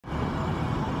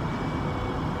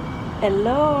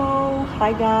Hello,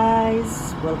 hi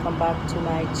guys, welcome back to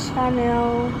my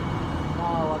channel.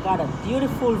 Now I got a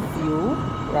beautiful view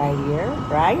right here,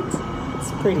 right?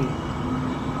 It's pretty.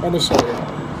 Let me show you.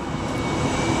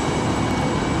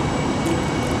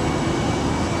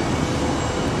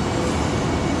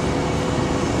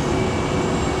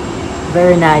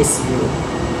 Very nice view.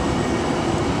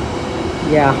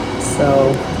 Yeah,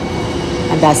 so,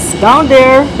 and that's down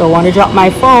there. Don't want to drop my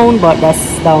phone, but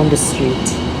that's down the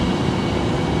street.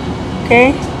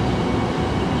 Okay,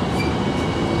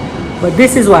 but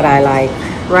this is what I like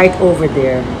right over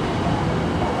there.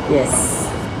 Yes.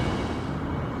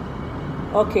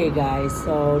 Okay guys,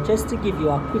 so just to give you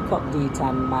a quick update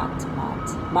on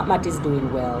Matt is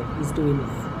doing well. He's doing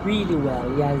really well.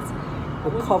 He has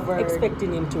recovered. I was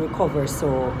expecting him to recover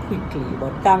so quickly,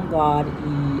 but thank God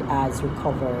he has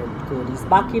recovered good. He's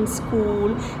back in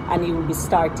school and he will be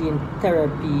starting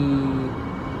therapy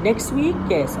next week.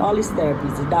 Yes, all his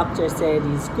therapies. The doctor said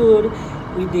he's good.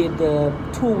 We did the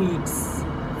 2 weeks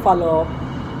follow-up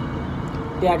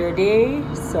the other day,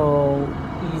 so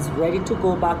he's ready to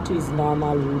go back to his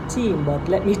normal routine. But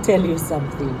let me tell you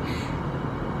something.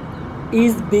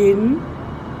 He's been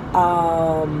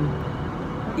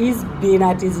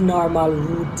at his normal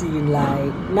routine,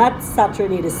 like not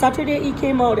Saturday. The Saturday he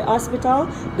came out of the hospital,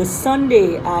 the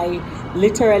Sunday I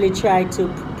literally tried to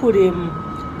put him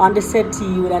on the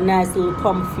settee with a nice little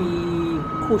comfy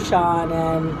cushion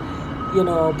and, you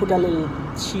know, put a little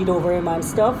sheet over him and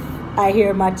stuff. I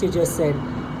hear Matthew just said,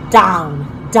 down,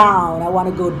 I want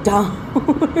to go down.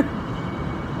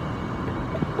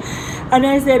 And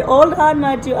I said, hold on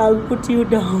Matthew, I'll put you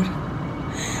down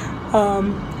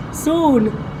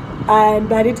soon. And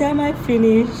by the time I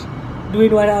finished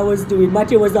doing what I was doing,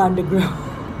 Matthew was on the ground.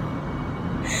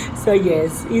 So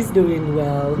yes, he's doing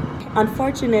well.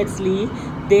 Unfortunately,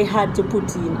 they had to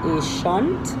put in a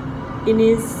shunt in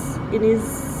his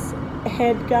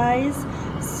head, guys.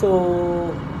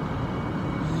 So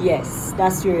yes,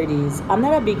 that's where it is. I'm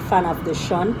not a big fan of the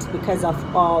shunt because of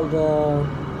all the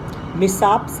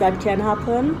mishaps that can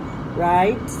happen,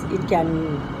 right? It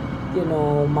can, you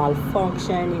know,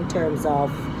 malfunction in terms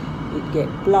of it get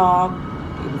blocked,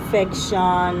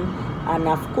 infection, and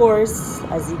of course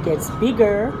as he gets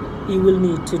bigger he will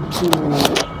need to do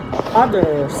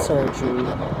other surgery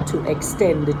to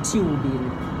extend the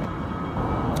tubing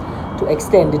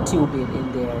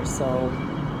in there. So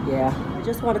yeah, I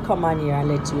just want to come on here and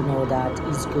let you know that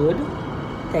he's good.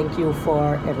 Thank you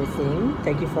for everything.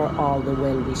 Thank you for all the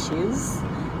well wishes.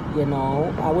 You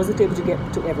know, I wasn't able to get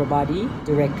to everybody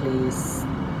directly,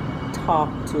 talk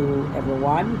to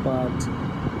everyone, but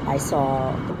I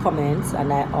saw the comments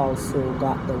and I also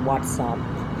got the WhatsApp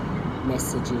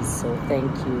messages, so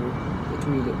thank you. It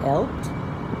really helped.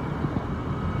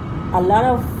 A lot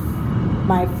of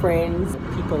my friends,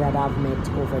 people that I've met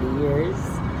over the years,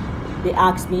 they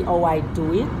ask me how I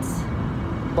do it,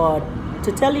 but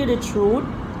to tell you the truth,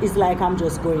 it's like I'm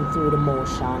just going through the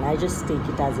motion. I just take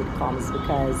it as it comes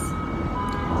because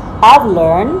I've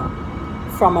learned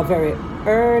from a very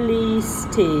early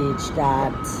stage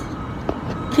that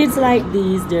kids like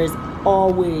these, there's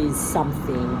always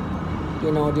something,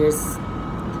 you know, there's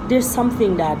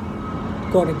something that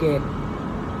gonna get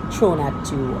thrown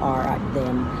at you or at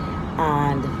them.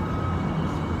 And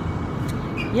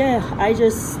yeah, I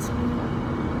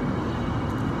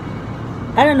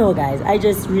don't know guys, I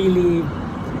just really,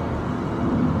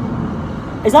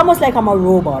 it's almost like I'm a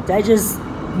robot. I just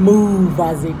move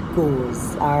as it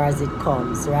goes or as it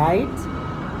comes, right?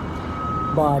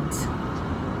 But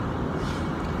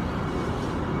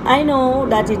I know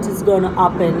that it is going to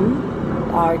happen,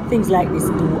 or things like this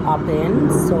do happen,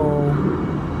 so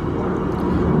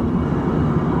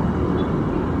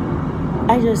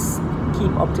I just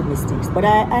keep optimistic. But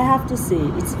I have to say,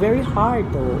 it's very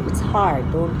hard though. It's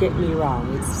hard, don't get me wrong,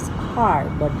 it's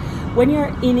hard. But when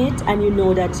you're in it and you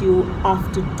know that you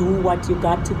have to do what you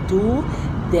got to do,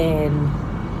 then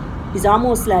it's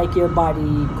almost like your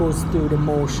body goes through the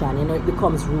motion, you know, it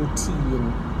becomes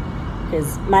routine.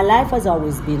 Because my life has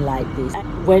always been like this.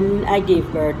 When I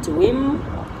gave birth to him,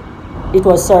 it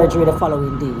was surgery the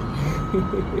following day.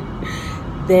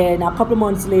 Then a couple of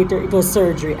months later, it was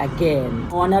surgery again.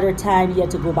 Another time, he had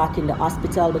to go back in the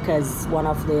hospital because one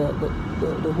of the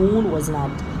wound was not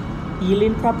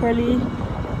healing properly.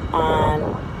 And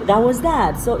that was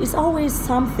that. So it's always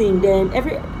something. Then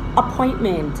every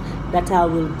appointment that I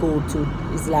will go to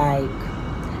is like,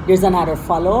 there's another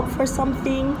follow-up for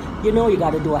something. You know, you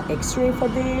got to do an x-ray for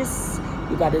this.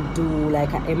 You got to do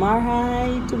like an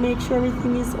MRI to make sure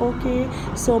everything is okay.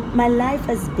 So my life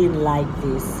has been like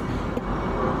this.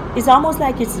 It's almost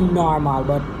like it's normal,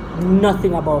 but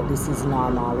nothing about this is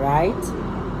normal, right?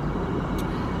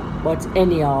 But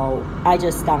anyhow, I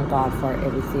just thank God for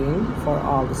everything, for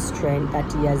all the strength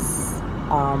that He has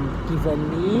given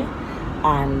me,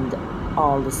 and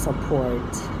all the support.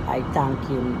 I thank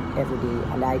Him every day,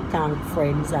 and I thank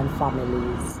friends and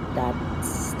families that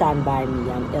stand by me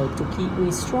and help to keep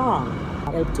me strong,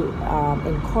 help to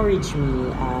encourage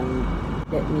me and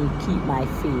let me keep my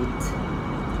faith.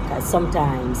 Because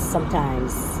sometimes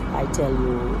I tell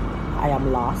you, I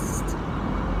am lost.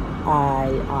 I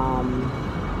am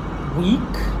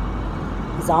weak.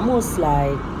 It's almost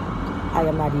like I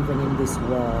am not even in this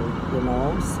world, you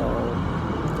know. So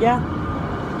yeah.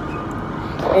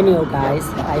 Anyhow, guys,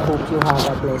 I hope you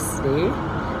have a blessed day,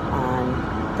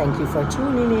 and thank you for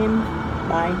tuning in.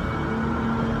 Bye.